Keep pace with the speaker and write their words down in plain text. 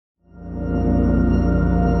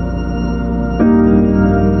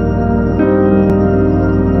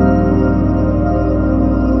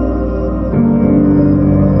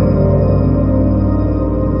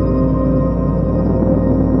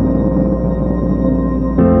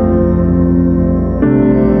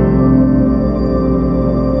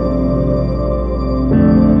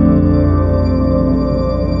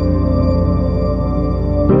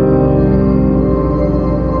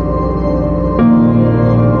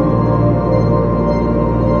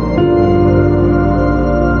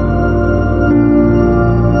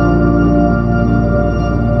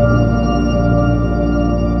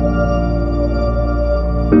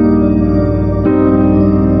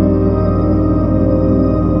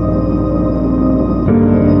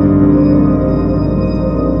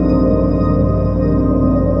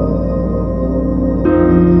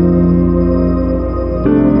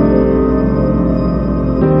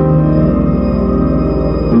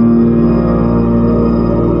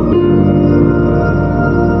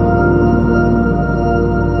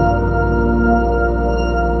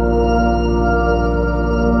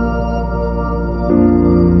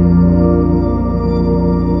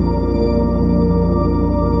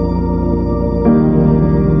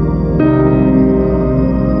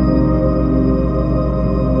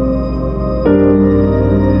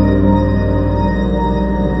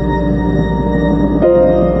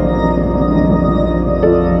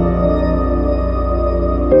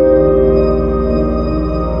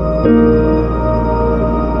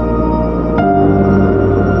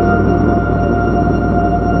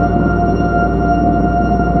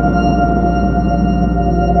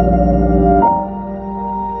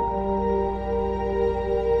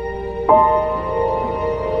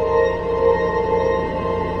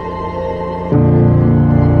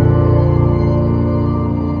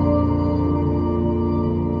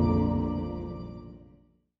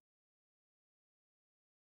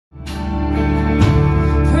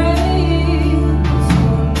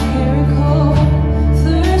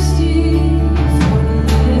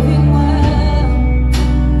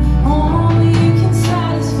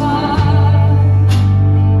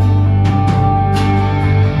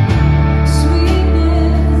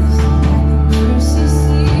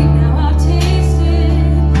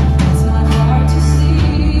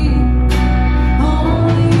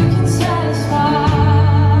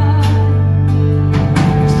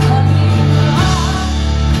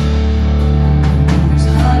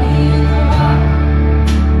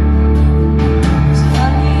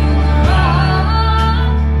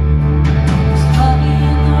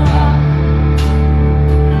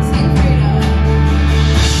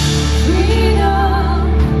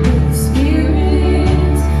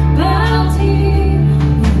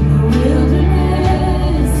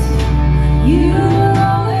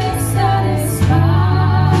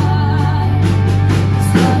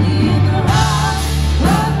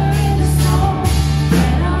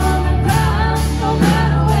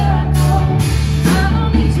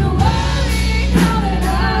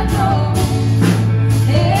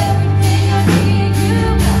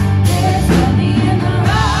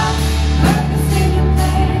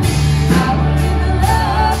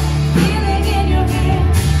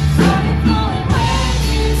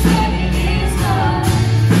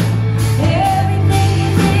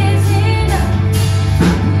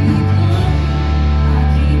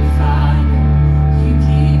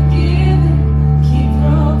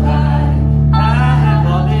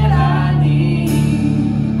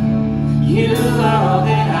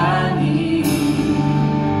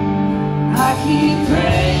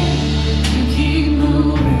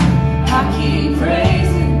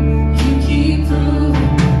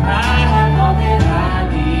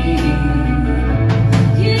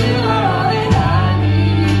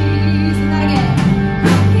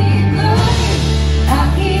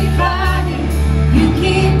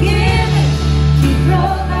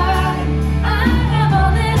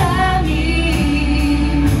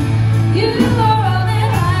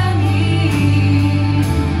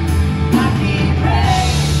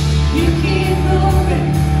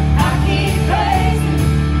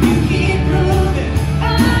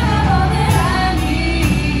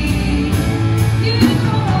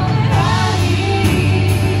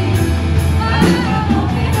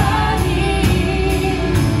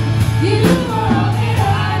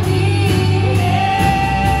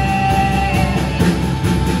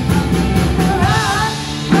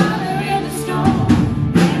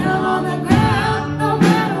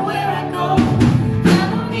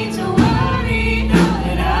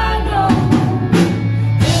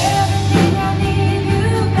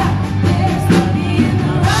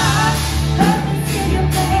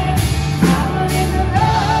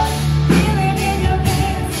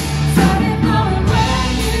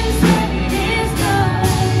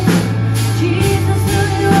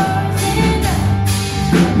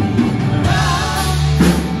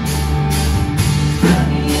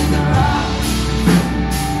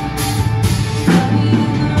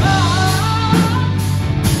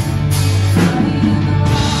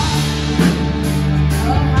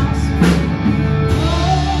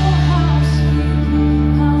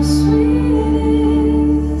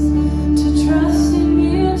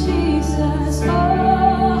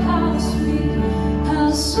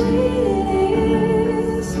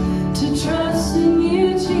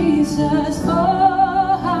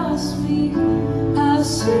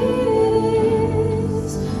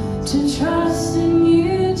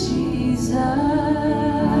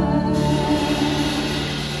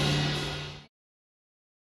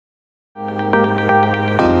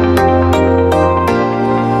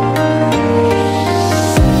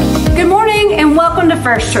to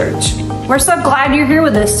First Church. We're so glad you're here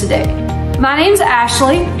with us today. My name's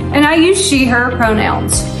Ashley, and I use she, her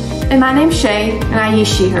pronouns. And my name's Shay, and I use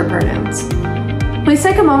she, her pronouns. Please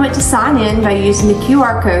take a moment to sign in by using the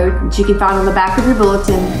QR code that you can find on the back of your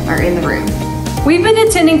bulletin or in the room. We've been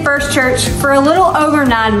attending First Church for a little over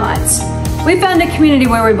 9 months. We found a community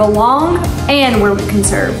where we belong and where we can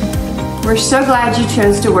serve. We're so glad you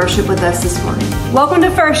chose to worship with us this morning. Welcome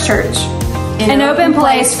to First Church, an open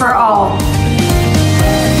place for all.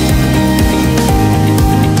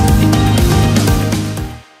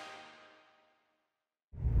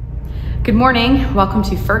 Good morning. Welcome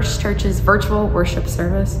to First Church's virtual worship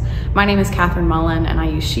service. My name is Catherine Mullen, and I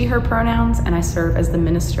use she, her pronouns, and I serve as the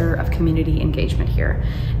Minister of Community Engagement here.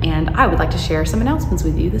 And I would like to share some announcements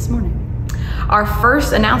with you this morning. Our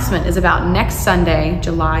first announcement is about next Sunday,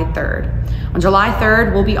 July 3rd. On July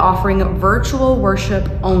 3rd, we'll be offering virtual worship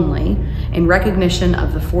only in recognition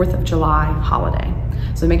of the 4th of July holiday.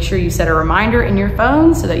 So make sure you set a reminder in your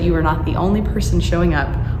phone so that you are not the only person showing up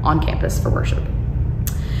on campus for worship.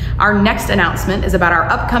 Our next announcement is about our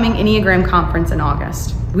upcoming Enneagram Conference in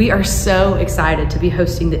August. We are so excited to be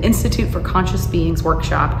hosting the Institute for Conscious Beings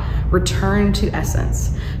workshop, Return to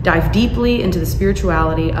Essence. Dive deeply into the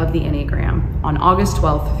spirituality of the Enneagram on August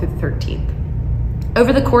 12th through the 13th.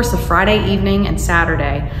 Over the course of Friday evening and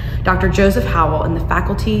Saturday, Dr. Joseph Howell and the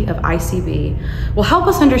faculty of ICB will help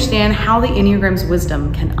us understand how the Enneagram's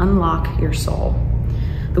wisdom can unlock your soul.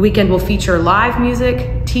 The weekend will feature live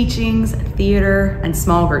music, teachings, theater, and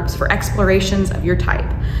small groups for explorations of your type,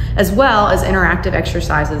 as well as interactive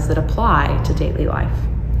exercises that apply to daily life.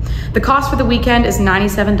 The cost for the weekend is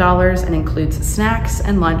 $97 and includes snacks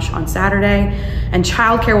and lunch on Saturday, and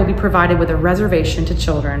childcare will be provided with a reservation to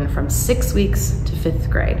children from 6 weeks to 5th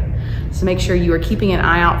grade. So make sure you are keeping an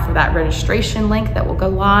eye out for that registration link that will go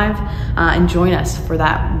live and join us for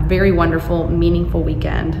that very wonderful, meaningful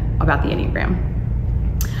weekend about the Enneagram.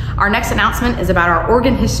 Our next announcement is about our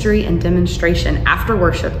organ history and demonstration after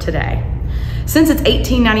worship today. Since its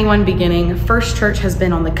 1891 beginning, First Church has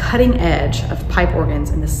been on the cutting edge of pipe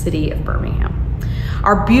organs in the city of Birmingham.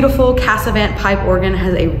 Our beautiful Cassavant pipe organ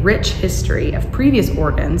has a rich history of previous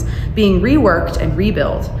organs being reworked and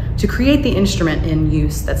rebuilt to create the instrument in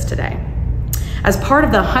use that's today. As part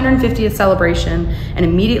of the 150th celebration and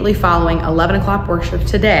immediately following 11 o'clock worship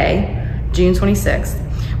today, June 26th,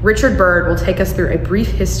 Richard Bird will take us through a brief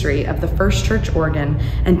history of the First Church organ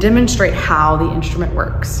and demonstrate how the instrument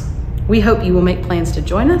works. We hope you will make plans to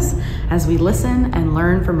join us as we listen and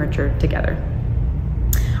learn from Richard together.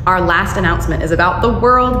 Our last announcement is about the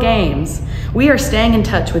World Games. We are staying in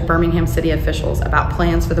touch with Birmingham City officials about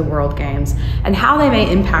plans for the World Games and how they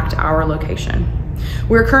may impact our location.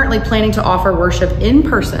 We're currently planning to offer worship in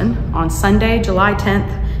person on Sunday, July 10th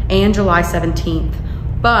and July 17th,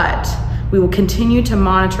 but we will continue to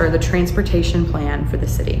monitor the transportation plan for the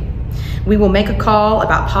city. We will make a call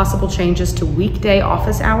about possible changes to weekday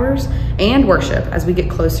office hours and worship as we get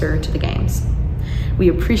closer to the games. We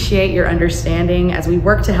appreciate your understanding as we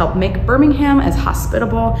work to help make Birmingham as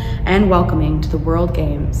hospitable and welcoming to the World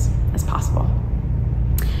Games as possible.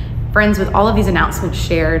 Friends, with all of these announcements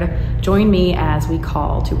shared, join me as we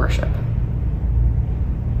call to worship.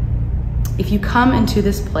 If you come into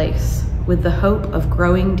this place with the hope of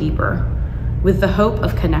growing deeper, with the hope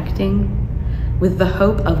of connecting, with the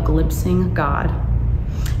hope of glimpsing God,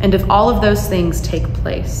 and if all of those things take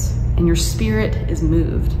place and your spirit is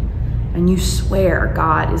moved and you swear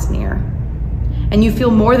God is near, and you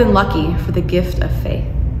feel more than lucky for the gift of faith,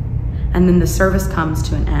 and then the service comes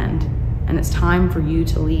to an end and it's time for you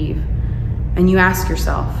to leave, and you ask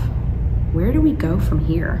yourself, where do we go from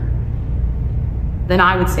here? Then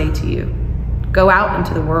I would say to you, go out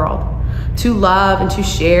into the world to love and to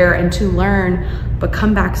share and to learn, but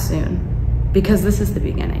come back soon, because this is the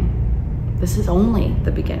beginning. This is only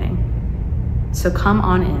the beginning. So come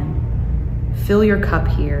on in, fill your cup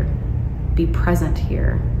here, be present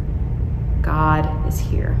here. God is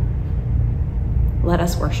here. Let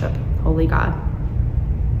us worship, Holy God.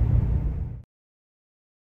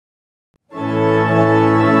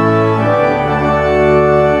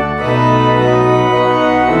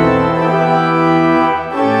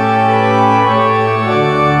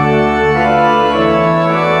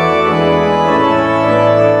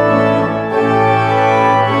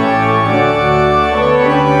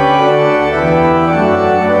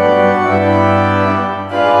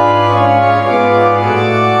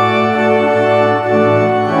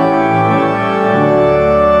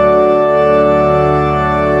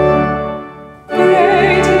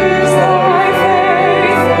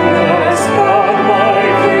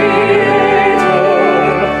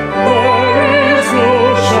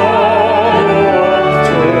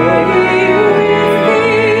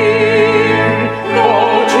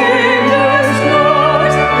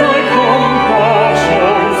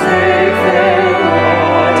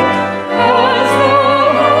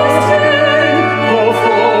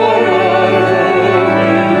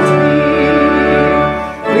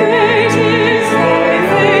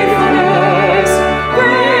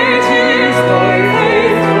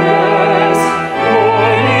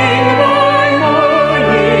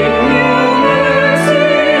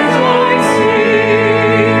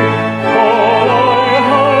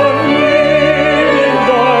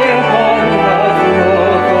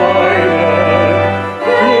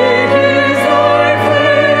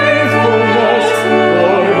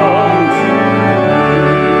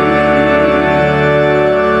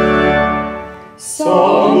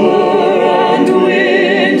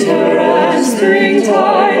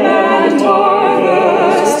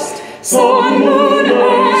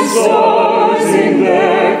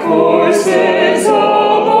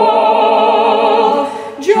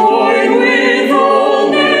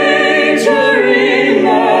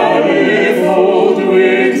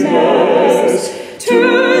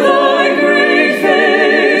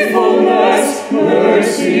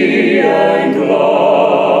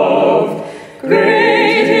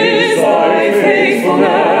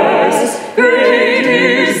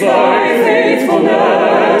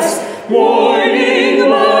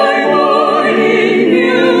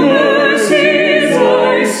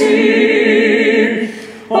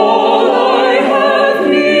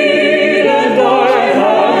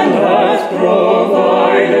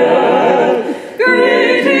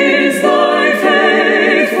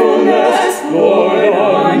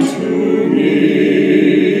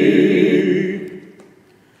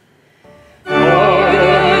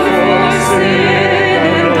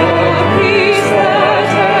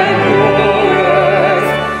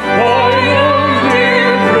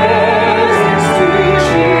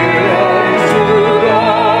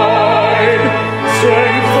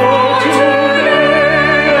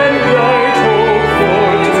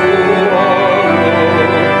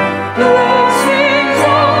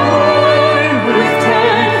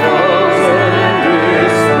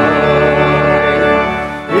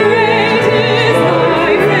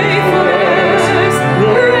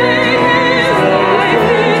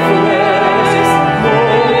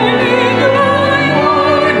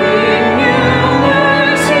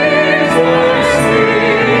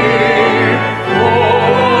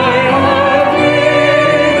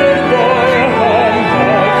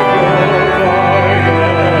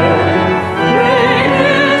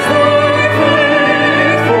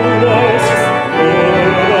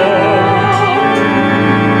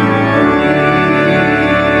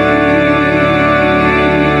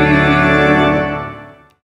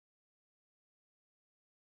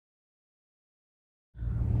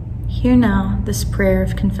 Hear now this prayer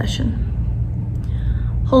of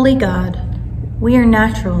confession. Holy God, we are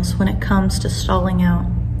naturals when it comes to stalling out.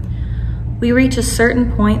 We reach a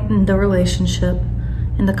certain point in the relationship,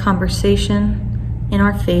 in the conversation, in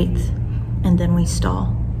our faith, and then we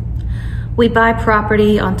stall. We buy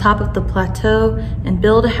property on top of the plateau and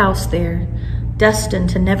build a house there, destined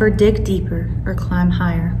to never dig deeper or climb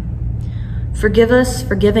higher. Forgive us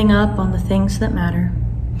for giving up on the things that matter.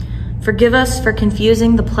 Forgive us for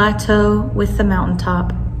confusing the plateau with the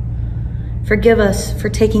mountaintop. Forgive us for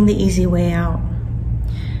taking the easy way out.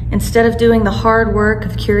 Instead of doing the hard work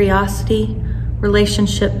of curiosity,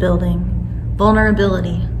 relationship building,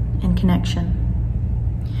 vulnerability, and connection.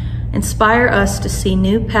 Inspire us to see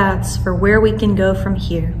new paths for where we can go from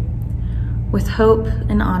here. With hope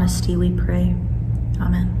and honesty we pray.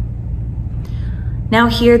 Amen. Now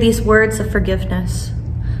hear these words of forgiveness.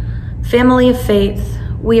 Family of faith,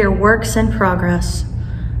 we are works in progress,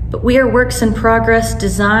 but we are works in progress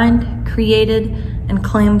designed, created, and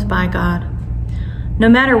claimed by God. No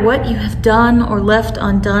matter what you have done or left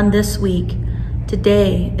undone this week,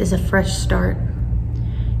 today is a fresh start.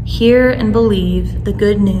 Hear and believe the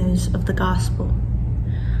good news of the gospel.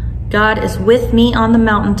 God is with me on the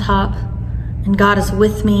mountaintop, and God is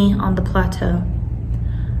with me on the plateau.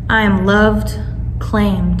 I am loved,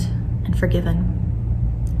 claimed, and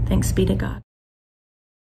forgiven. Thanks be to God.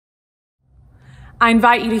 I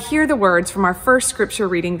invite you to hear the words from our first scripture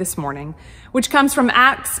reading this morning, which comes from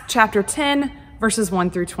Acts chapter 10, verses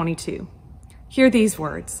 1 through 22. Hear these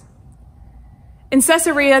words. In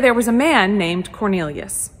Caesarea, there was a man named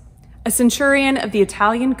Cornelius, a centurion of the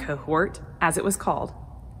Italian cohort, as it was called.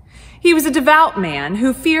 He was a devout man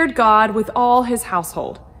who feared God with all his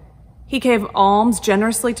household. He gave alms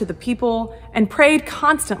generously to the people and prayed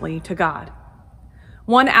constantly to God.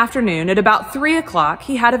 One afternoon at about 3 o'clock,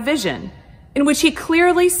 he had a vision in which he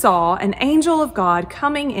clearly saw an angel of God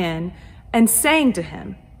coming in and saying to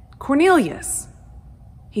him, "Cornelius."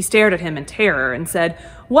 He stared at him in terror and said,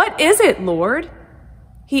 "What is it, Lord?"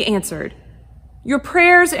 He answered, "Your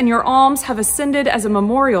prayers and your alms have ascended as a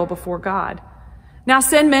memorial before God. Now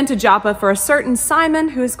send men to Joppa for a certain Simon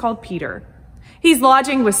who is called Peter. He's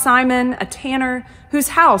lodging with Simon, a tanner,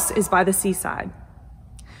 whose house is by the seaside."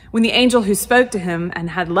 When the angel who spoke to him and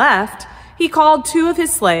had left, he called 2 of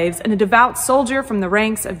his slaves and a devout soldier from the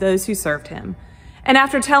ranks of those who served him. And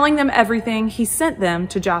after telling them everything, he sent them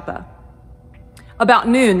to Joppa. About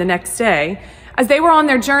noon the next day, as they were on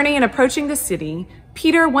their journey and approaching the city,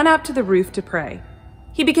 Peter went up to the roof to pray.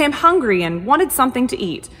 He became hungry and wanted something to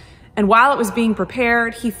eat, and while it was being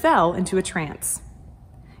prepared, he fell into a trance.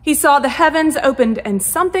 He saw the heavens opened and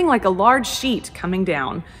something like a large sheet coming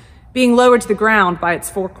down, being lowered to the ground by its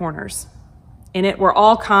 4 corners. In it were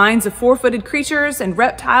all kinds of 4-footed creatures and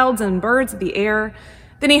reptiles and birds of the air.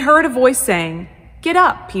 Then he heard a voice saying, "Get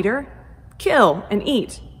up, Peter, kill and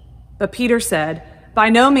eat." But Peter said, "By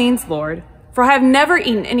no means, Lord, for I have never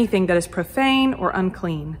eaten anything that is profane or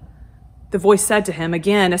unclean." The voice said to him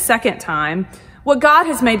again a second time, "What God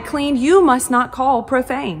has made clean, you must not call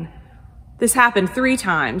profane." This happened 3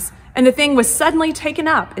 times, and the thing was suddenly taken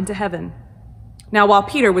up into heaven. Now, while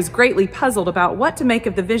Peter was greatly puzzled about what to make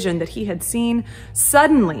of the vision that he had seen,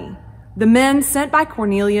 suddenly the men sent by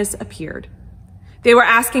Cornelius appeared. They were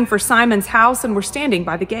asking for Simon's house and were standing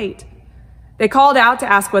by the gate. They called out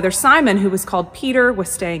to ask whether Simon, who was called Peter, was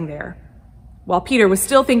staying there. While Peter was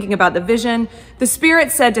still thinking about the vision, the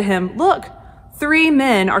Spirit said to him, "Look, 3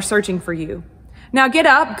 men are searching for you. Now get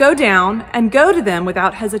up, go down, and go to them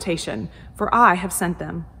without hesitation, for I have sent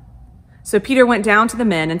them." So Peter went down to the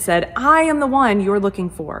men and said, "I am the one you are looking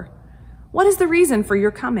for. What is the reason for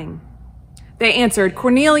your coming?" They answered,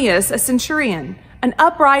 "Cornelius, a centurion, an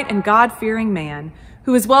upright and God-fearing man,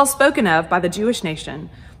 who is well spoken of by the Jewish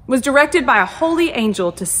nation, was directed by a holy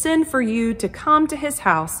angel to send for you to come to his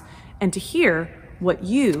house and to hear what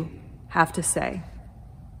you have to say."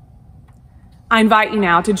 I invite you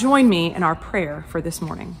now to join me in our prayer for this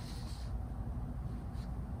morning.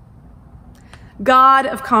 God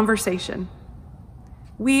of conversation,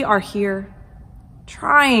 we are here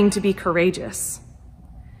trying to be courageous.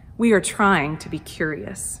 We are trying to be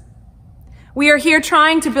curious. We are here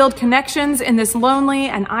trying to build connections in this lonely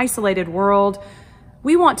and isolated world.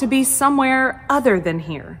 We want to be somewhere other than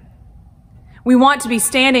here. We want to be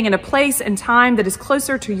standing in a place and time that is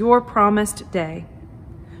closer to your promised day,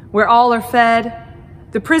 where all are fed,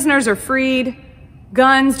 the prisoners are freed,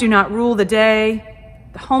 guns do not rule the day,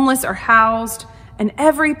 the homeless are housed, and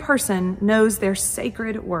every person knows their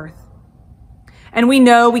sacred worth. And we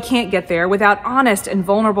know we can't get there without honest and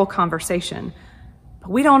vulnerable conversation,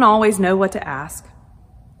 but we don't always know what to ask.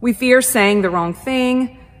 We fear saying the wrong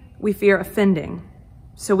thing. we fear offending,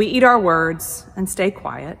 so we eat our words and stay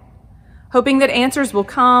quiet, hoping that answers will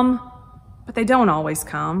come, but they don't always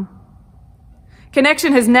come.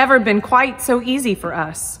 Connection has never been quite so easy for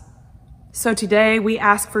us, so today we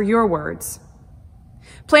ask for your words.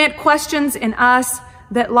 Plant questions in us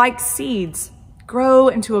that, like seeds, grow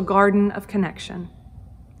into a garden of connection.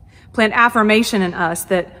 Plant affirmation in us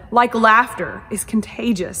that, like laughter, is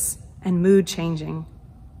contagious and mood-changing.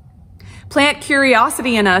 Plant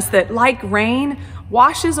curiosity in us that, like rain,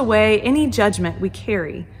 washes away any judgment we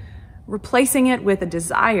carry, replacing it with a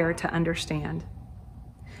desire to understand.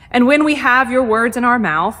 And when we have your words in our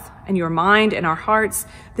mouth and your mind in our hearts,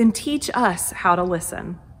 then teach us how to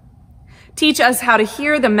listen. Teach us how to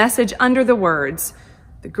hear the message under the words,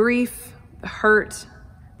 the grief, the hurt,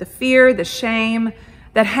 the fear, the shame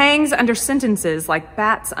that hangs under sentences like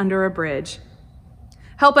bats under a bridge.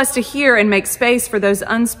 Help us to hear and make space for those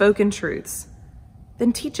unspoken truths.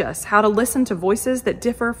 Then teach us how to listen to voices that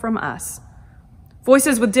differ from us,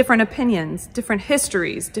 voices with different opinions, different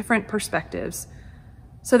histories, different perspectives,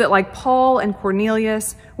 so that like Paul and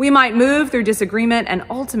Cornelius, we might move through disagreement and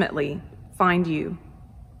ultimately find you.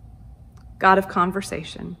 God of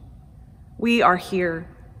conversation, we are here,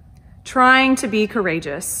 trying to be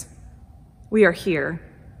courageous. We are here,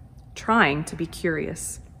 trying to be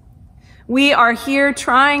curious. We are here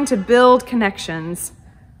trying to build connections.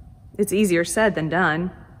 It's easier said than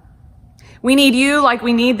done. We need you like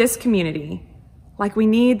we need this community, like we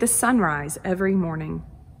need the sunrise every morning.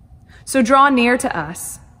 So draw near to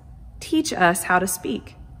us. Teach us how to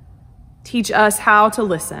speak. Teach us how to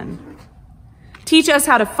listen. Teach us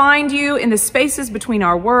how to find you in the spaces between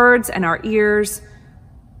our words and our ears.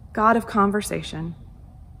 God of conversation,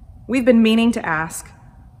 we've been meaning to ask,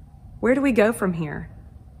 where do we go from here?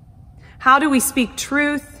 How do we speak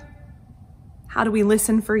truth? How do we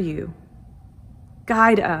listen for you?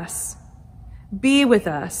 Guide us. Be with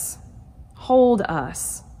us. Hold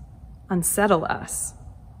us. Unsettle us.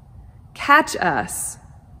 Catch us.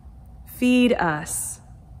 Feed us.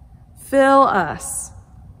 Fill us.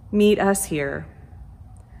 Meet us here.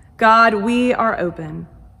 God, we are open,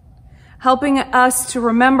 helping us to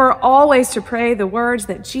remember always to pray the words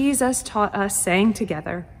that Jesus taught us, saying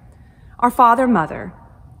together, Our Father, Mother,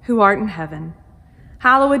 who art in heaven,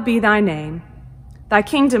 hallowed be thy name. Thy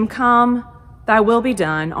kingdom come, thy will be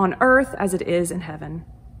done on earth as it is in heaven.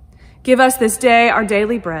 Give us this day our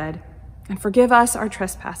daily bread, and forgive us our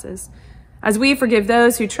trespasses, as we forgive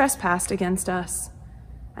those who trespass against us.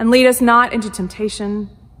 And lead us not into temptation,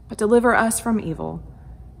 but deliver us from evil.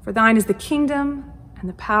 For thine is the kingdom, and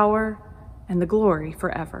the power, and the glory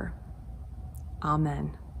forever.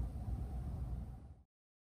 Amen.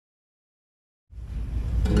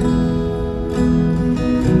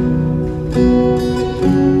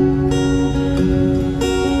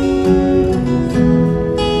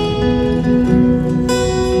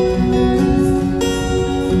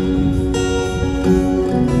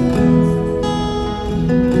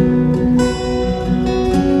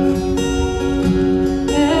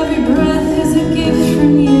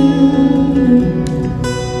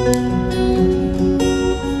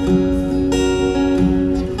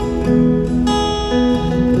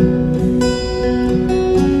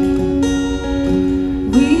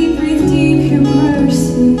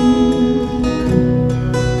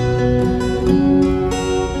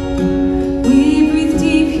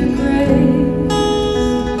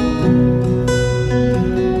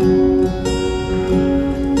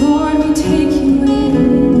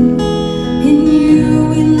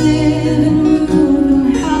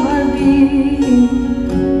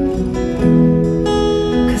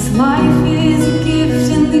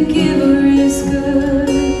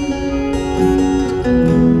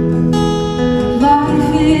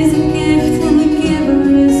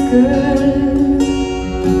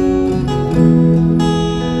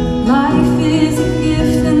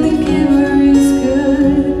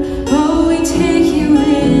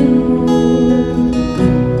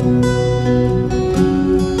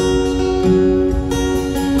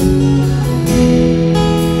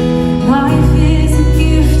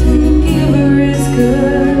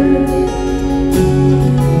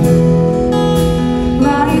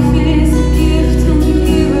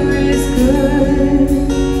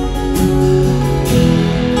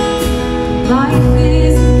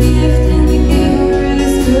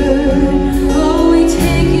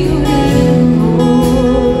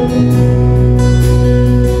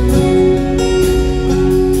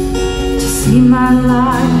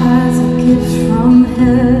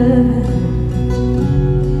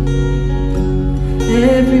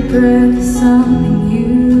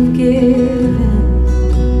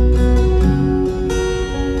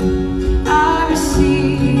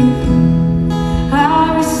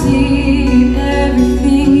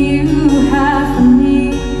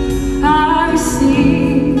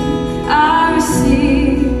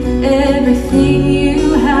 everything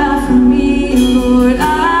you have for me, Lord.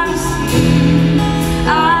 I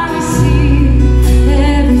receive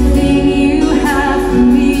everything you have for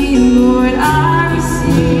me, Lord. I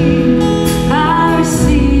receive.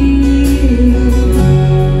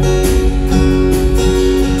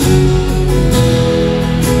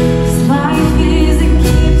 Life is a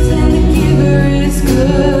gift and the giver is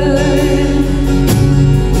good.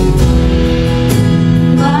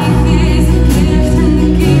 Life is a gift and the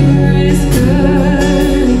giver is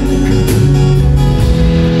good.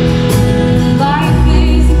 Life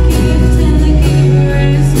is a gift and the giver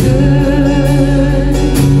is good.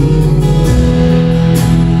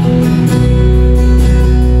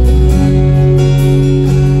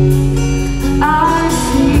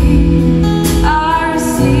 I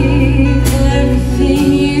receive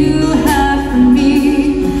everything you have for me.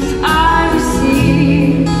 I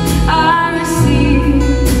receive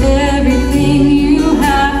everything you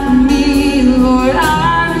have for me, Lord. I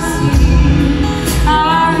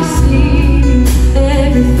receive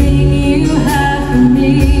everything you have for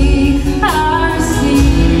me. I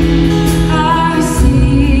receive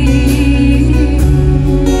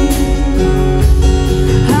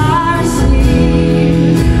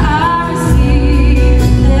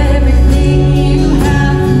everything you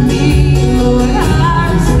have for me, Lord. I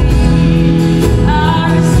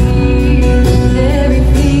receive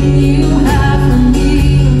everything you have for me,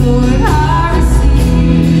 Lord.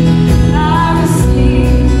 I receive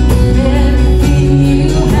everything you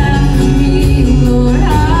have for me, Lord.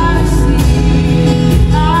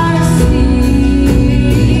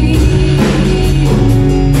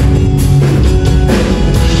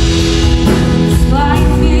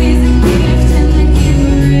 Life is a gift and the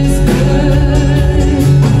giver is good.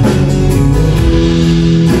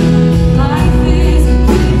 Life is a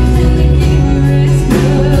gift and the giver is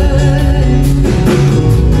good.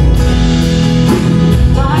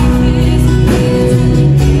 Life is a gift and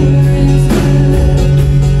the giver is good.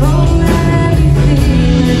 Oh,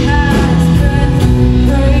 everything that has breath,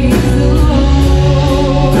 praise the Lord.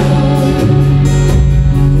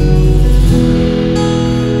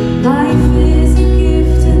 Life is a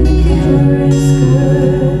gift and the giver is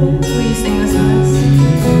good. Will you sing this with us?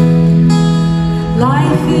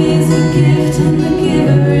 Life is a gift and the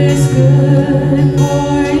giver is good.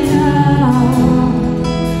 Pour it out.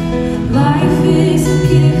 Life is a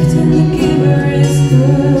gift and the giver is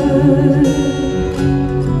good.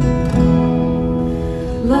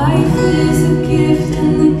 Life is a gift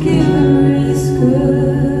and the giver is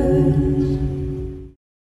good.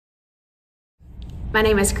 My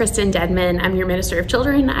name is Kristen Dedman. I'm your minister of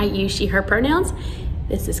children. I use she, her pronouns.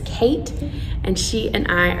 This is Kate, and she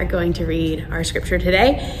and I are going to read our scripture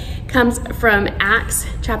today. It comes from Acts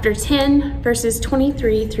chapter 10, verses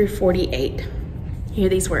 23 through 48. Hear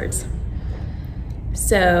these words.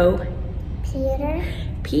 So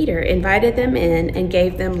Peter invited them in and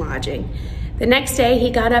gave them lodging. The next day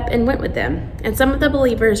he got up and went with them, and some of the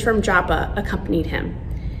believers from Joppa accompanied him.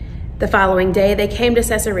 The following day they came to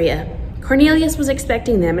Caesarea. Cornelius was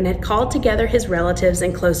expecting them and had called together his relatives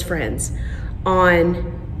and close friends.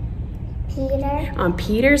 On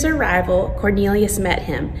Peter's arrival, Cornelius met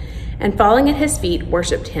him, and falling at his feet,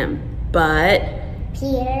 worshiped him. But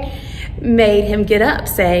Peter made him get up,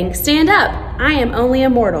 saying, "Stand up, I am only a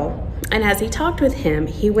mortal." And as he talked with him,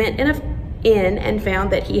 he went in and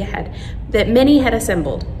found that many had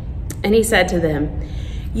assembled. And he said to them,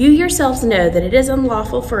 "You yourselves know that it is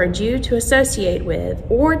unlawful for a Jew to associate with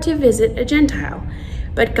or to visit a Gentile.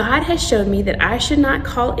 But God has shown me that I should not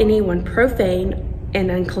call anyone profane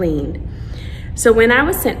and unclean. So when I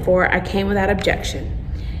was sent for, I came without objection.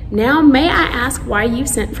 Now may I ask why you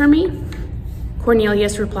sent for me?"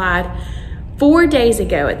 Cornelius replied, 4 days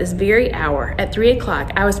ago at this very hour, at 3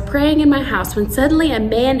 o'clock, I was praying in my house when suddenly a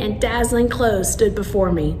man in dazzling clothes stood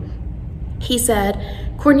before me. He said,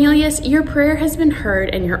 "Cornelius, your prayer has been heard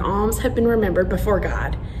and your alms have been remembered before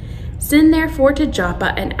God. Send therefore to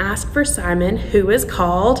Joppa and ask for Simon, who is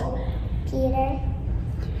called Peter.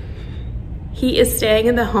 He is staying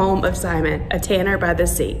in the home of Simon, a tanner by the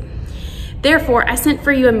sea. Therefore I sent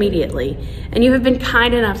for you immediately, and you have been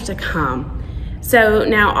kind enough to come. So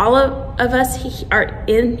now all of us are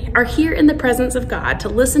here in the presence of God to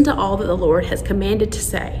listen to all that the Lord has commanded to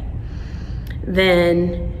say."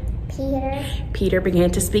 Then Peter began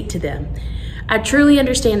to speak to them. "I truly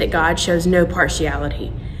understand that God shows no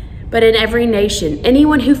partiality, but in every nation,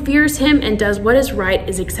 anyone who fears him and does what is right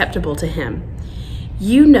is acceptable to him.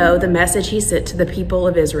 You know the message he sent to the people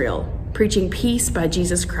of Israel, preaching peace by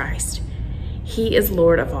Jesus Christ. He is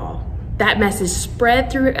Lord of all. That message spread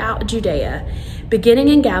throughout Judea, beginning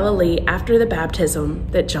in Galilee after the baptism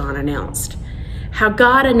that John announced. how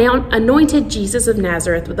God anointed Jesus of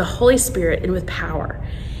Nazareth with the Holy Spirit and with power,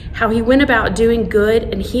 how he went about doing good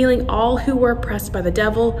and healing all who were oppressed by the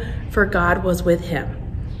devil, for God was with him.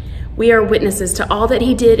 We are witnesses to all that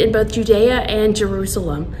he did in both Judea and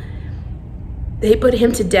Jerusalem. They put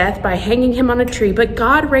him to death by hanging him on a tree, but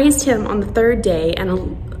God raised him on the third day and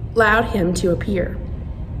allowed him to appear.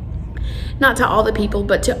 Not to all the people,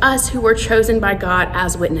 but to us who were chosen by God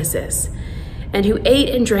as witnesses, and who ate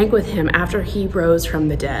and drank with him after he rose from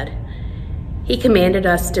the dead. He commanded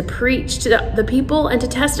us to preach to the people and to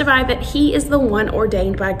testify that he is the one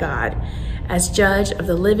ordained by God as judge of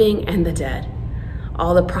the living and the dead.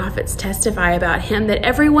 All the prophets testify about him that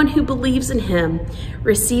everyone who believes in him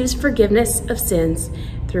receives forgiveness of sins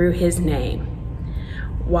through his name.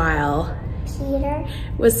 While Peter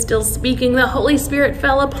was still speaking, the Holy Spirit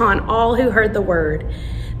fell upon all who heard the word.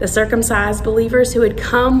 The circumcised believers who had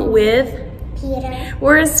come with Peter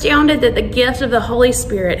were astounded that the gift of the Holy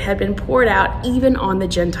Spirit had been poured out even on the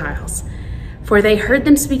Gentiles, for they heard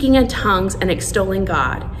them speaking in tongues and extolling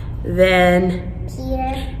God. Then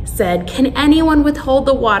Peter said, "Can anyone withhold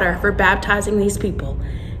the water for baptizing these people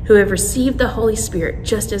who have received the Holy Spirit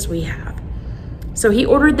just as we have?" So he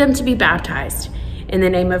ordered them to be baptized in the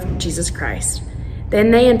name of Jesus Christ.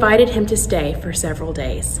 Then they invited him to stay for several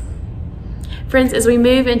days. Friends, as we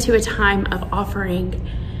move into a time of offering,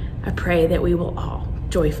 I pray that we will all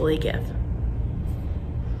joyfully give.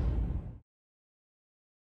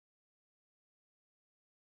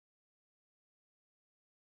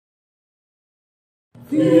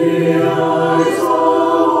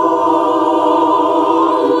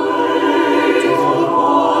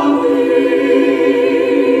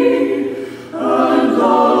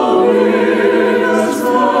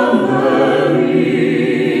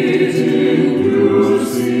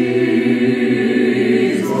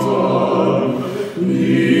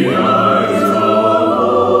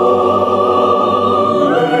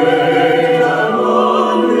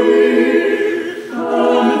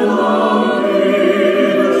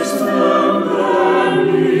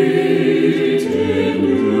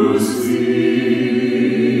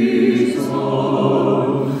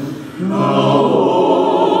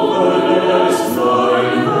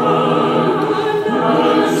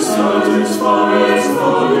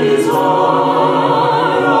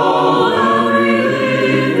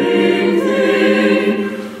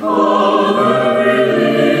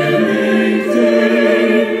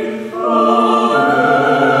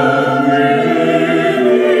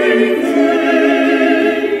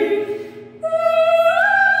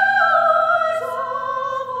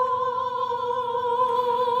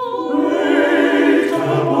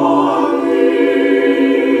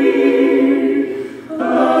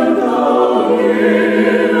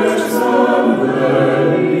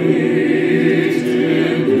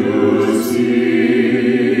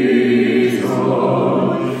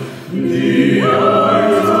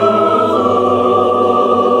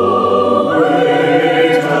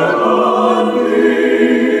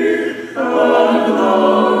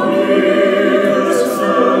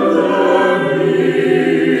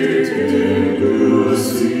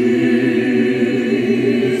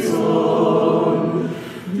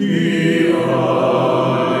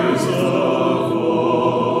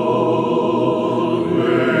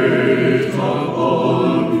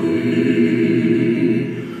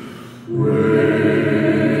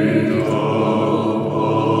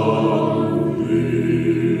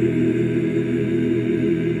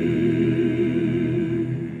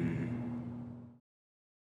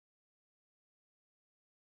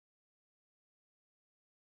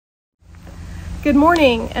 Good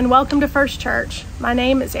morning and welcome to First Church. My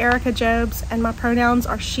name is Erica Jobes and my pronouns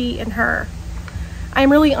are she and her. I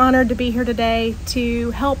am really honored to be here today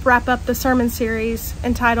to help wrap up the sermon series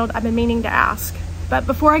entitled I've Been Meaning to Ask. But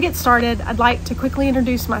before I get started, I'd like to quickly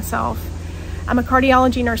introduce myself. I'm a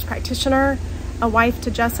cardiology nurse practitioner, a wife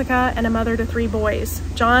to Jessica, and a mother to 3 boys.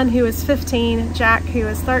 John, who is 15, Jack, who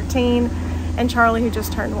is 13, and Charlie, who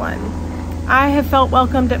just turned 1. I have felt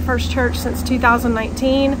welcomed at First Church since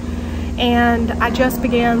 2019, and I just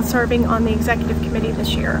began serving on the executive committee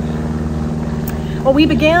this year. Well, we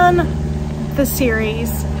began the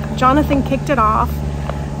series, Jonathan kicked it off,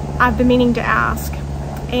 I've been meaning to ask.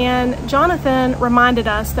 And Jonathan reminded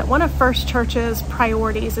us that one of First Church's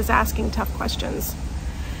priorities is asking tough questions.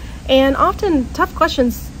 And often tough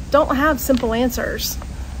questions don't have simple answers,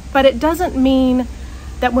 but it doesn't mean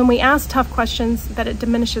that when we ask tough questions that it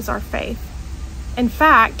diminishes our faith. In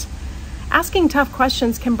fact, asking tough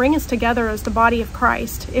questions can bring us together as the body of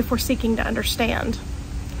Christ if we're seeking to understand.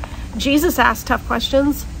 Jesus asked tough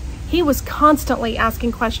questions. He was constantly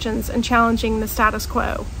asking questions and challenging the status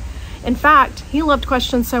quo. In fact, he loved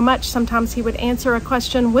questions so much, sometimes he would answer a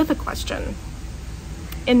question with a question.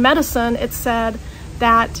 In medicine, it's said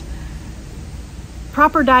that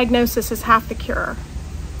proper diagnosis is half the cure.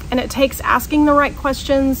 And it takes asking the right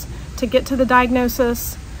questions to get to the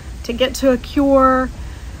diagnosis, to get to a cure,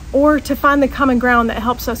 or to find the common ground that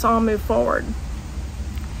helps us all move forward.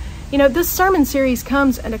 You know, this sermon series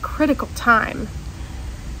comes at a critical time.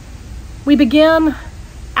 We begin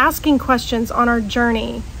asking questions on our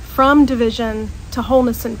journey from division to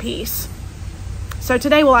wholeness and peace. So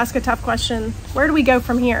today we'll ask a tough question. Where do we go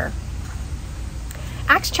from here?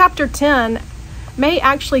 Acts chapter 10 may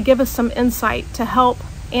actually give us some insight to help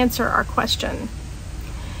answer our question.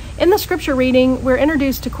 In the scripture reading, we're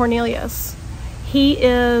introduced to Cornelius. He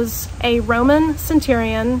is a Roman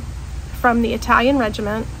centurion from the Italian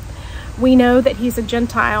regiment. We know that he's a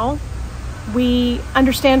Gentile. We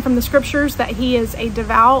understand from the scriptures that he is a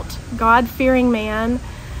devout, God-fearing man,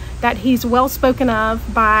 that he's well spoken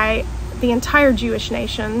of by the entire Jewish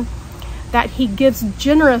nation, that he gives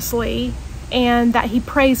generously, and that he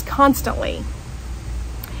prays constantly.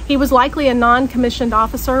 He was likely a non-commissioned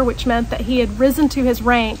officer, which meant that he had risen to his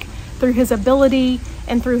rank through his ability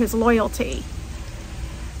and through his loyalty.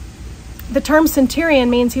 The term centurion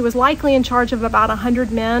means he was likely in charge of about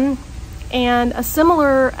 100 men, and a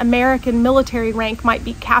similar American military rank might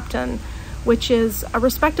be captain, which is a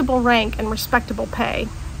respectable rank and respectable pay.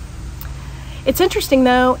 It's interesting,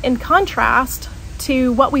 though, in contrast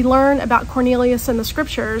to what we learn about Cornelius in the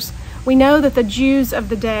scriptures, we know that the Jews of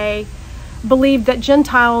the day believed that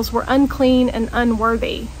Gentiles were unclean and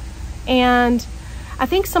unworthy. And I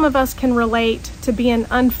think some of us can relate to being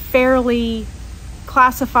unfairly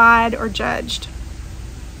classified or judged.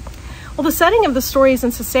 Well, the setting of the story is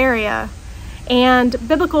in Caesarea, and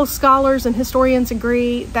biblical scholars and historians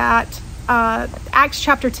agree that Acts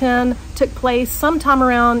chapter 10 took place sometime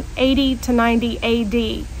around 80 to 90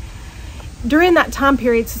 AD. During that time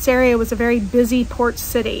period, Caesarea was a very busy port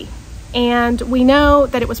city, and we know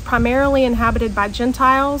that it was primarily inhabited by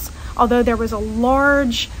Gentiles, although there was a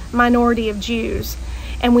large minority of Jews,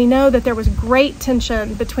 and we know that there was great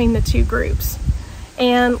tension between the two groups.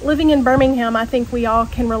 And living in Birmingham, I think we all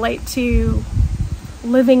can relate to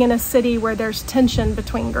living in a city where there's tension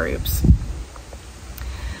between groups.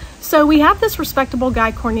 So we have this respectable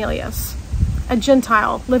guy, Cornelius, a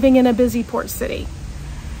Gentile living in a busy port city.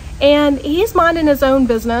 And he's minding his own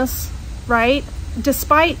business, right?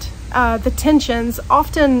 Despite the tensions,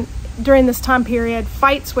 often during this time period,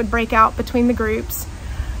 fights would break out between the groups.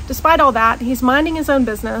 Despite all that, he's minding his own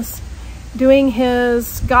business, doing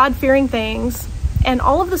his God-fearing things, and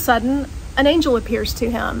all of a sudden, an angel appears to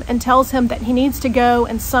him and tells him that he needs to go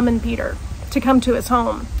and summon Peter to come to his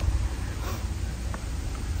home.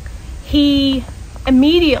 He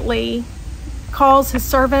immediately calls his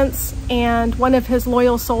servants and one of his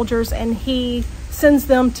loyal soldiers, and he sends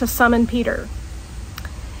them to summon Peter.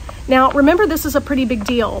 Now, remember, this is a pretty big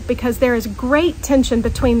deal because there is great tension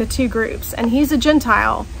between the two groups, and he's a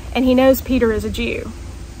Gentile and he knows Peter is a Jew.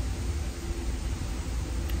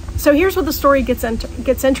 So here's where the story gets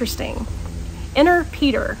interesting. Enter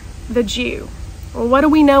Peter, the Jew. Well, what do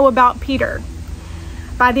we know about Peter?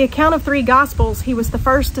 By the account of 3 Gospels, he was the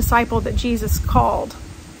first disciple that Jesus called.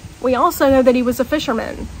 We also know that he was a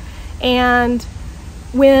fisherman. And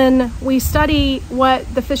when we study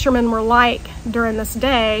what the fishermen were like during this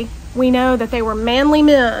day, we know that they were manly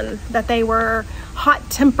men, that they were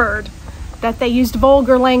hot-tempered, that they used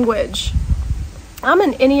vulgar language. I'm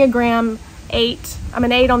an Enneagram 8. I'm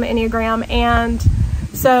an 8 on the Enneagram, and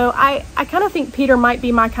so I kind of think Peter might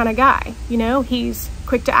be my kind of guy. You know, he's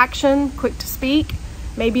quick to action, quick to speak,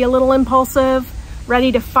 maybe a little impulsive,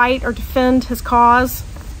 ready to fight or defend his cause.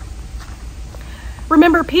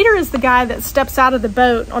 Remember, Peter is the guy that steps out of the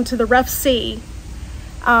boat onto the rough sea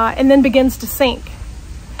and then begins to sink.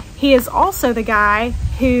 He is also the guy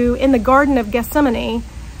who, in the Garden of Gethsemane,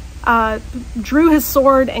 drew his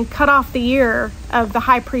sword and cut off the ear of the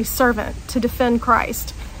high priest's servant to defend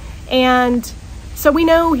Christ. And so we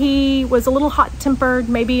know he was a little hot-tempered,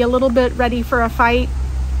 maybe a little bit ready for a fight.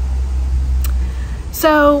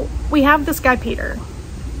 So we have this guy, Peter,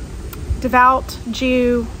 devout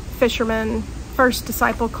Jew, fisherman, first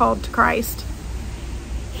disciple called to Christ.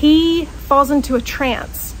 He falls into a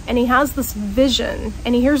trance and he has this vision,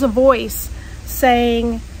 and he hears a voice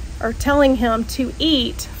saying or telling him to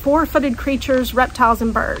eat 4-footed creatures, reptiles,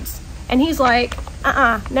 and birds. And he's like,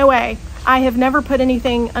 no way. I have never put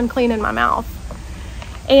anything unclean in my mouth.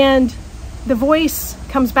 And the voice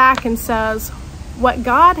comes back and says, what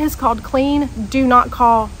God has called clean, do not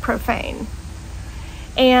call profane.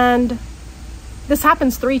 And this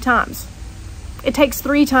happens 3 times. It takes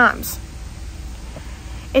 3 times.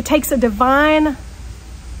 It takes a divine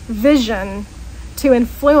vision to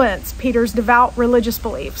influence Peter's devout religious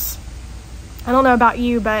beliefs. I don't know about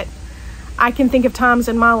you, but I can think of times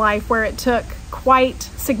in my life where it took quite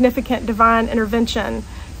significant divine intervention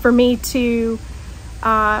for me to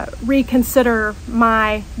reconsider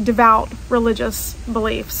my devout religious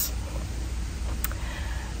beliefs.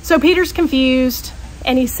 So Peter's confused,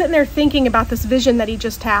 and he's sitting there thinking about this vision that he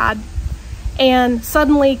just had, and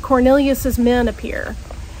suddenly Cornelius's men appear,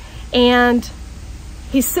 and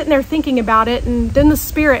he's sitting there thinking about it, and then the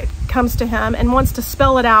Spirit comes to him and wants to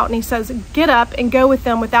spell it out, and he says, "Get up and go with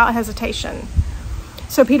them without hesitation."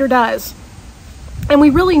 So Peter does. And we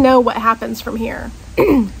really know what happens from here.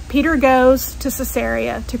 Peter goes to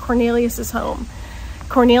Caesarea, to Cornelius's home.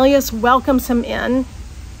 Cornelius welcomes him in.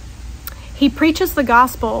 He preaches the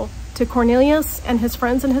gospel to Cornelius and his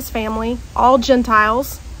friends and his family, all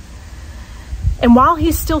Gentiles. And while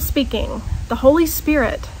he's still speaking, the Holy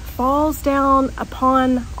Spirit falls down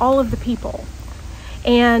upon all of the people,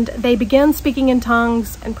 and they begin speaking in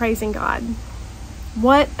tongues and praising God.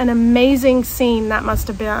 What an amazing scene that must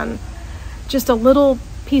have been. Just a little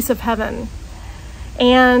piece of heaven.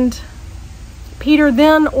 And Peter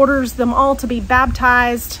then orders them all to be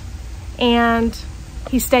baptized, and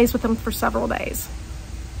he stays with them for several days.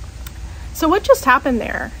 So what just happened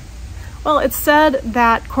there? Well, it's said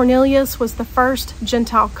that Cornelius was the first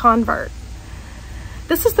Gentile convert.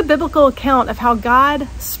 This is the biblical account of how God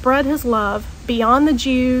spread his love beyond the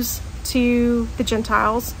Jews to the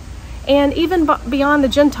Gentiles, and even beyond the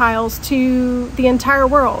Gentiles to the entire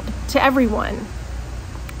world, to everyone.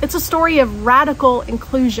 It's a story of radical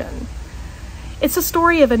inclusion. It's a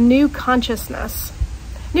story of a new consciousness,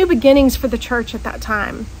 new beginnings for the church at that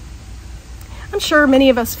time. I'm sure many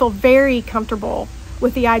of us feel very comfortable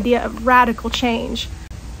with the idea of radical change.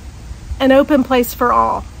 An open place for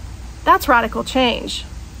all. That's radical change.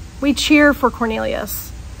 We cheer for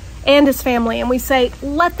Cornelius and his family, and we say,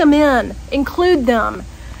 let them in, include them.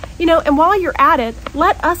 You know, and while you're at it,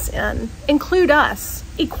 let us in, include us,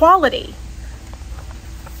 equality.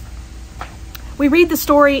 We read the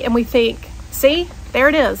story and we think, see, there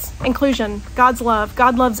it is, inclusion, God's love.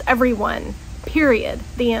 God loves everyone, period,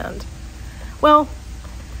 the end. Well,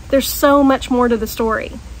 there's so much more to the story.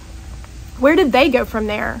 Where did they go from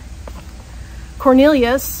there?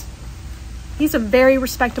 Cornelius, he's a very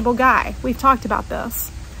respectable guy. We've talked about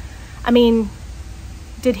this. I mean,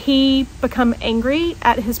 did he become angry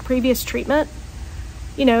at his previous treatment?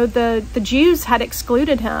 You know, the Jews had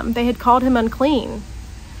excluded him. They had called him unclean.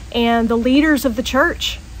 And the leaders of the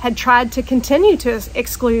church had tried to continue to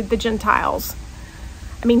exclude the Gentiles.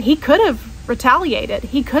 I mean, he could have retaliated.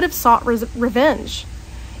 He could have sought revenge.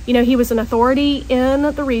 You know, he was an authority in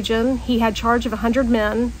the region. He had charge of 100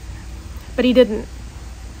 men, but he didn't.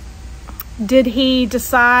 Did he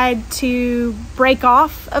decide to break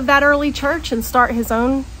off of that early church and start his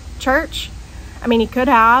own church? I mean, he could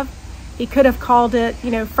have. He could have called it,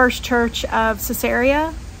 you know, First Church of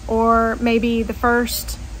Caesarea, or maybe the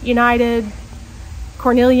First United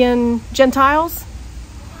Cornelian Gentiles.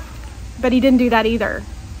 But he didn't do that either.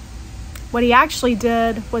 What he actually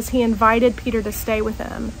did was he invited Peter to stay with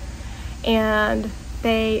him. And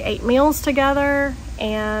they ate meals together,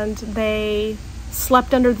 and they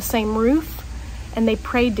slept under the same roof, and they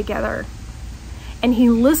prayed together. And he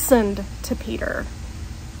listened to Peter.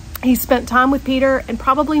 He spent time with Peter, and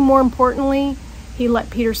probably more importantly, he let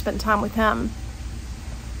Peter spend time with him.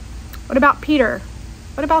 What about Peter?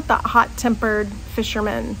 What about the hot-tempered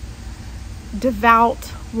fisherman,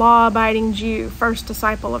 devout, law-abiding Jew, first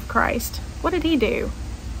disciple of Christ? What did he do?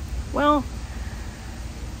 Well,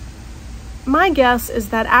 my guess is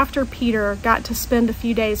that after Peter got to spend a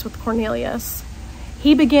few days with Cornelius,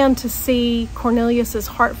 he began to see Cornelius's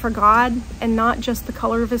heart for God and not just the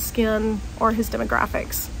color of his skin or his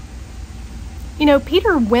demographics. You know,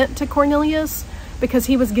 Peter went to Cornelius because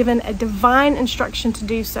he was given a divine instruction to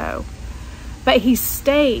do so. But he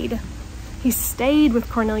stayed with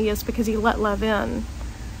Cornelius because he let love in,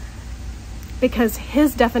 because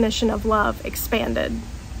his definition of love expanded.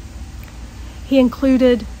 He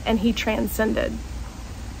included and he transcended.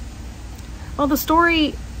 Well, the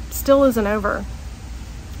story still isn't over.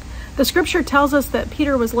 The scripture tells us that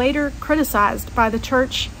Peter was later criticized by the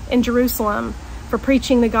church in Jerusalem for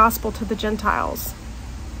preaching the gospel to the Gentiles.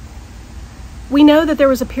 We know that there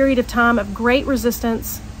was a period of time of great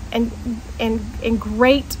resistance and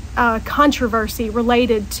great controversy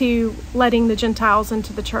related to letting the Gentiles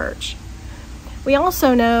into the church. We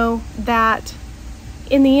also know that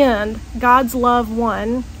in the end, God's love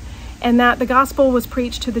won, and that the gospel was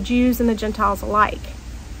preached to the Jews and the Gentiles alike.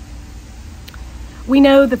 we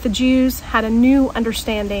know that the Jews had a new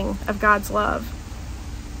understanding of God's love.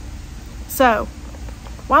 So,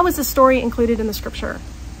 why was this story included in the scripture?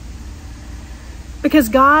 Because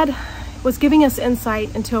God was giving us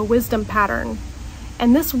insight into a wisdom pattern.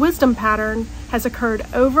 And this wisdom pattern has occurred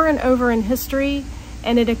over and over in history,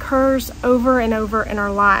 and it occurs over and over in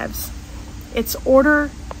our lives. It's order,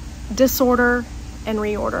 disorder, and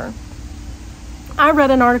reorder. I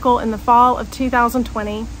read an article in the fall of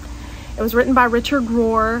 2020. It was written by Richard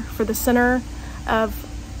Rohr for the Center of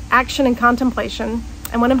Action and Contemplation,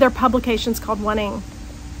 and one of their publications called Wanting.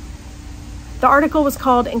 The article was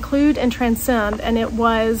called Include and Transcend, and it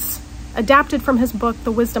was adapted from his book,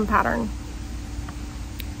 The Wisdom Pattern.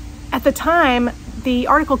 At the time, the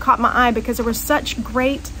article caught my eye because there was such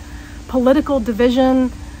great political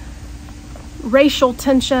division, racial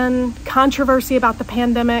tension, controversy about the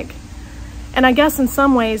pandemic, and I guess in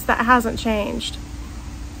some ways that hasn't changed.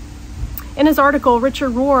 In his article,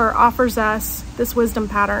 Richard Rohr offers us this wisdom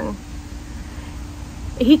pattern.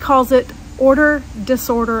 He calls it order,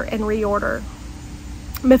 disorder, and reorder.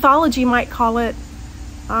 Mythology might call it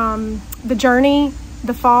the journey,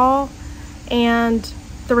 the fall, and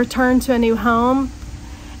the return to a new home.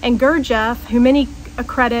 And Gurdjieff, who many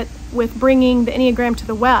accredit with bringing the Enneagram to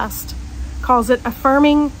the West, calls it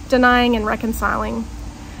affirming, denying, and reconciling.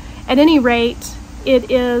 At any rate, it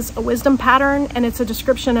is a wisdom pattern, and it's a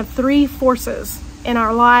description of three forces in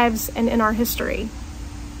our lives and in our history.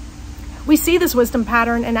 We see this wisdom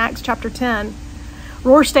pattern in Acts chapter 10.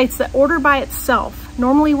 Rohr states that order by itself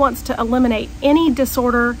normally wants to eliminate any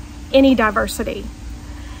disorder, any diversity.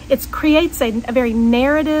 It creates a very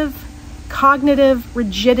narrative, cognitive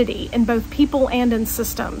rigidity in both people and in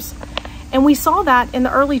systems. And we saw that in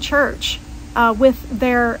the early church with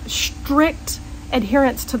their strict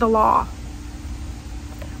adherence to the law.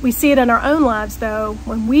 We see it in our own lives, though,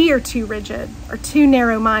 when we are too rigid or too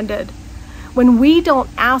narrow-minded, when we don't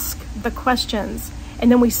ask the questions,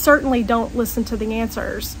 and then we certainly don't listen to the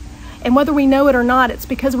answers. And whether we know it or not, it's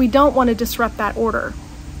because we don't want to disrupt that order.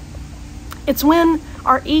 It's when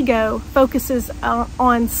our ego focuses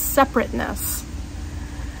on separateness.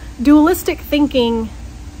 Dualistic thinking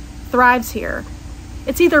thrives here.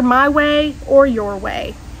 It's either my way or your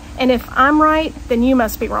way. And if I'm right, then you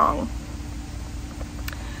must be wrong.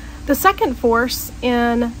 The second force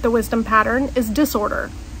in the wisdom pattern is disorder.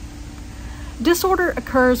 Disorder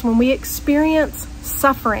occurs when we experience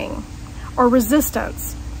suffering or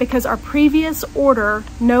resistance because our previous order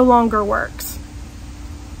no longer works.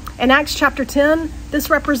 In Acts chapter 10,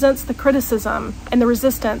 this represents the criticism and the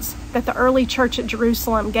resistance that the early church at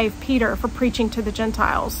Jerusalem gave Peter for preaching to the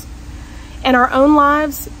Gentiles. In our own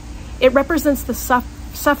lives, it represents the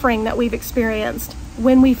suffering that we've experienced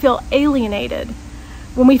when we feel alienated,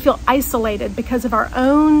 when we feel isolated because of our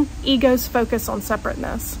own ego's focus on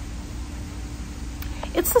separateness.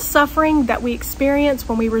 It's the suffering that we experience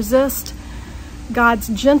when we resist God's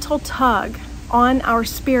gentle tug on our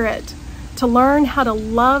spirit to learn how to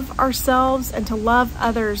love ourselves and to love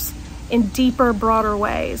others in deeper, broader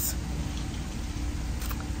ways.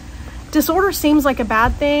 Disorder seems like a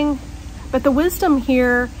bad thing, but the wisdom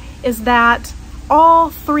here is that all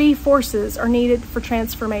three forces are needed for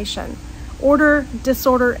transformation: order,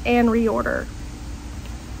 disorder, and reorder.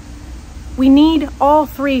 We need all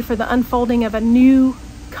three for the unfolding of a new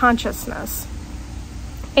consciousness.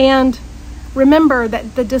 And remember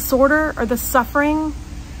that the disorder or the suffering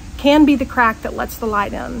can be the crack that lets the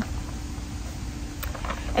light in.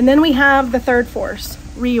 And then we have the third force,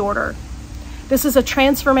 reorder. This is a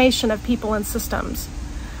transformation of people and systems.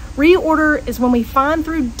 Reorder is when we find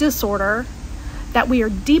through disorder that we are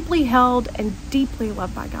deeply held and deeply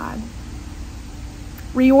loved by God.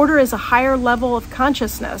 Reorder is a higher level of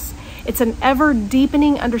consciousness. It's an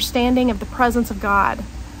ever-deepening understanding of the presence of God.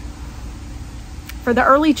 For the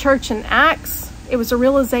early church in Acts, it was a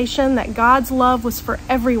realization that God's love was for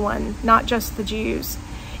everyone, not just the Jews.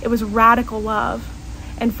 It was radical love.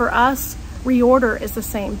 And for us, reorder is the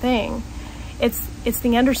same thing. It's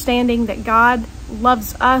the understanding that God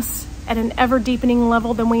loves us at an ever-deepening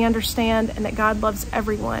level than we understand, and that God loves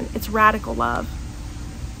everyone. It's radical love.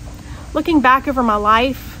 Looking back over my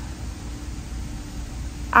life,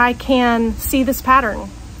 I can see this pattern.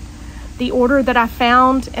 The order that I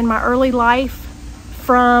found in my early life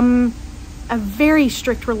from a very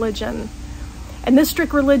strict religion. And this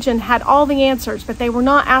strict religion had all the answers, but they were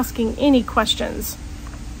not asking any questions.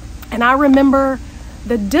 And I remember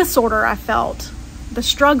the disorder I felt, the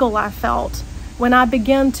struggle I felt when I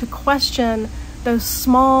began to question those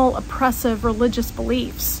small, oppressive religious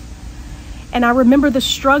beliefs. And I remember the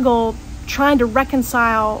struggle trying to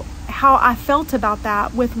reconcile how I felt about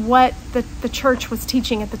that with what the church was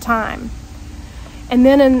teaching at the time. And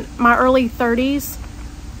then in my early 30s,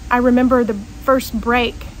 I remember the first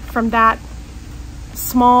break from that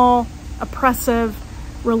small, oppressive,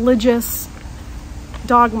 religious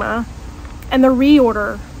dogma and the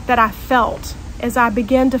reorder that I felt as I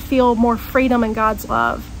began to feel more freedom in God's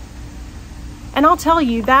love. And I'll tell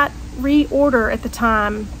you, that reorder at the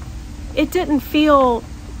time, it didn't feel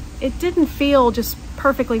just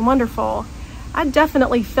perfectly wonderful. I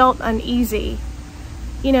definitely felt uneasy.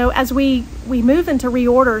 You know, as we move into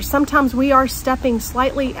reorder, sometimes we are stepping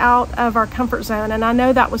slightly out of our comfort zone, and I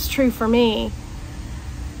know that was true for me.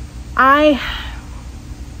 I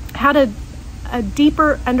had a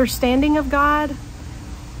deeper understanding of God,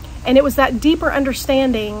 and it was that deeper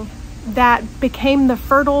understanding that became the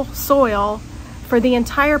fertile soil for the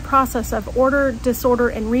entire process of order, disorder,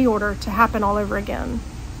 and reorder to happen all over again.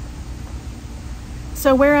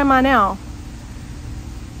 So where am I now?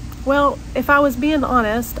 Well, if I was being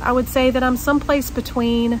honest, I would say that I'm someplace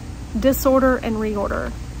between disorder and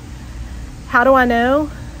reorder. How do I know?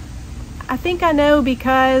 I think I know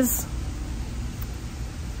because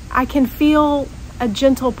I can feel a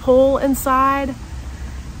gentle pull inside,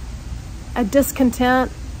 a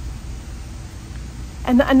discontent,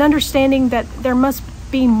 and an understanding that there must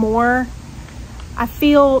be more. I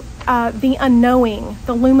feel the unknowing,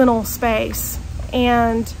 the liminal space,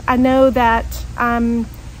 and I know that I'm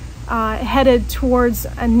headed towards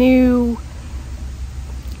a new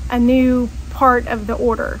part of the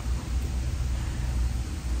order.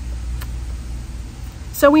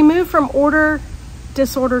 So we move from order,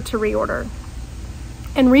 disorder to reorder.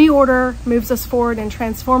 And reorder moves us forward in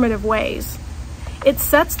transformative ways. It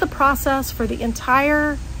sets the process for it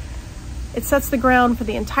sets the ground for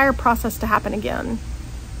the entire process to happen again.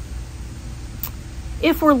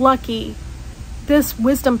 If we're lucky, this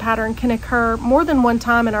wisdom pattern can occur more than one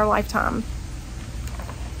time in our lifetime.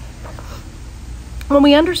 When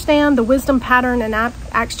we understand the wisdom pattern in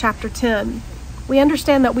Acts chapter 10, we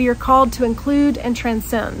understand that we are called to include and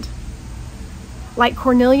transcend. Like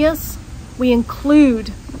Cornelius, we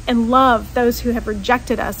include and love those who have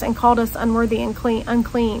rejected us and called us unworthy and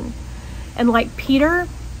unclean. And like Peter,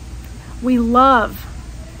 we love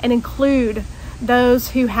and include those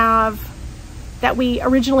who that we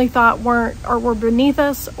originally thought weren't or were beneath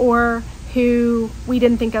us, or who we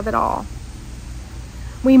didn't think of at all.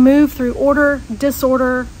 We move through order,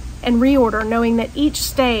 disorder, and reorder, knowing that each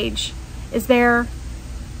stage is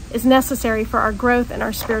necessary for our growth and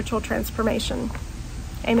our spiritual transformation.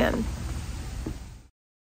 Amen.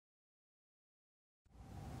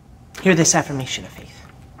 Hear this affirmation of faith.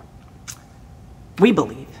 We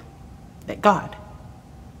believe that God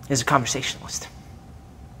is a conversationalist,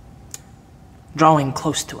 drawing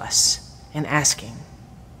close to us and asking,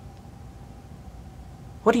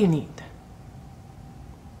 what do you need?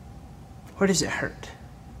 Where does it hurt?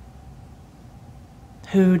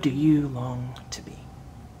 Who do you long to be?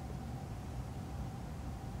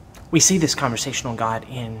 We see this conversational God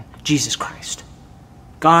in Jesus Christ,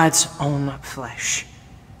 God's own flesh,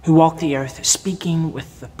 who walked the earth speaking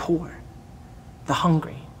with the poor, the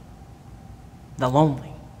hungry, the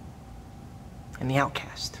lonely, and the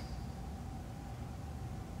outcast.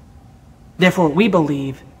 Therefore, we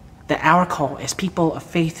believe that our call as people of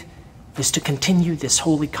faith is to continue this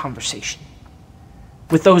holy conversation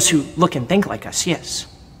with those who look and think like us, yes,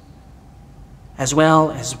 as well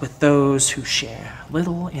as with those who share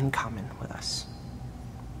little in common with us.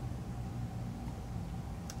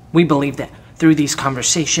 We believe that through these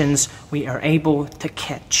conversations, we are able to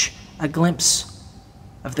catch a glimpse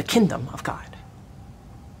of the kingdom of God.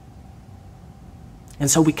 And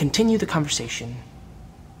so we continue the conversation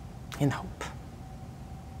in hope.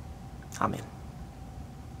 Amen.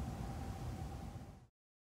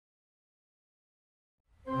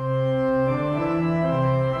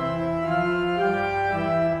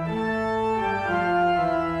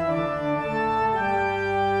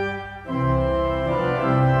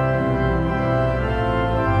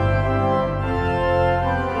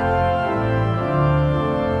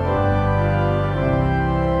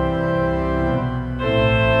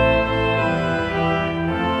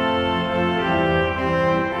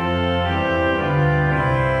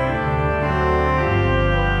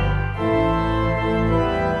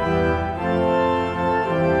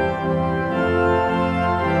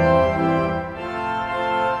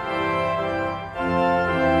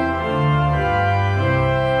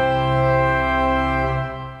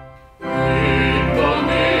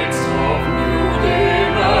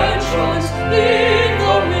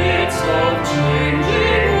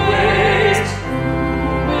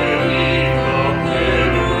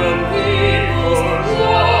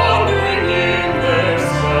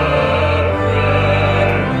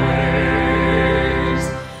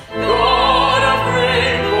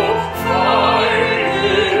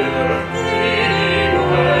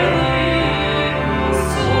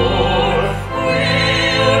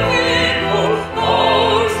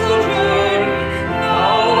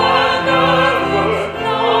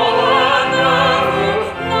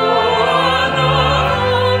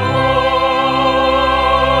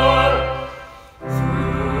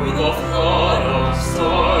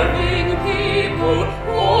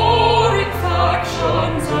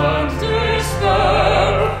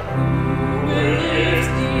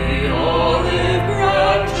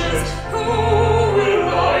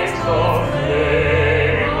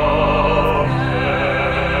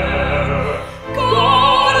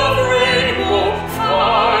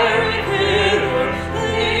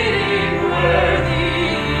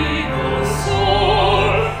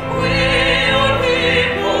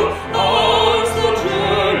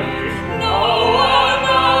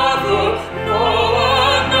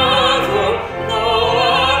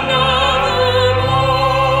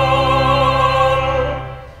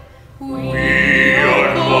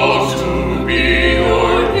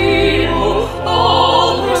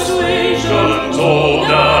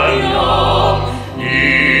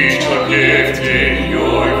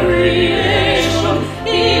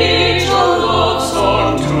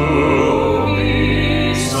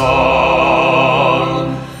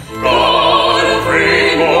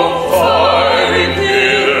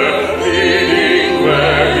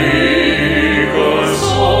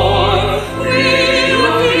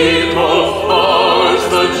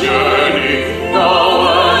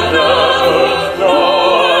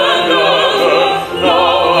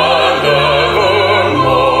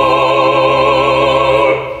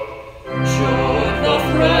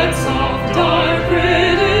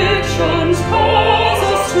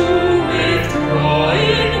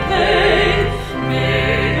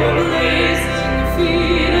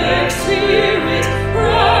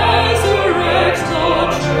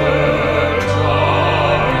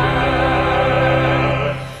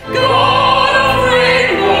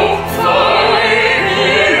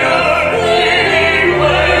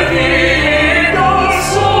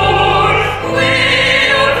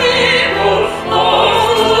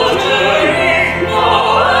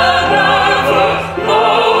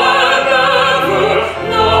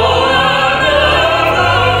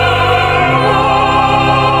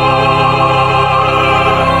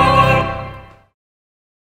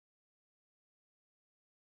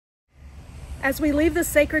 As we leave this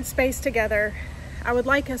sacred space together, I would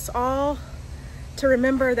like us all to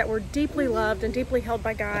remember that we're deeply loved and deeply held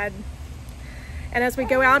by God. And as we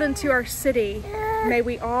go out into our city, may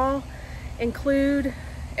we all include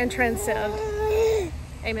and transcend.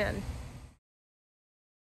 Amen.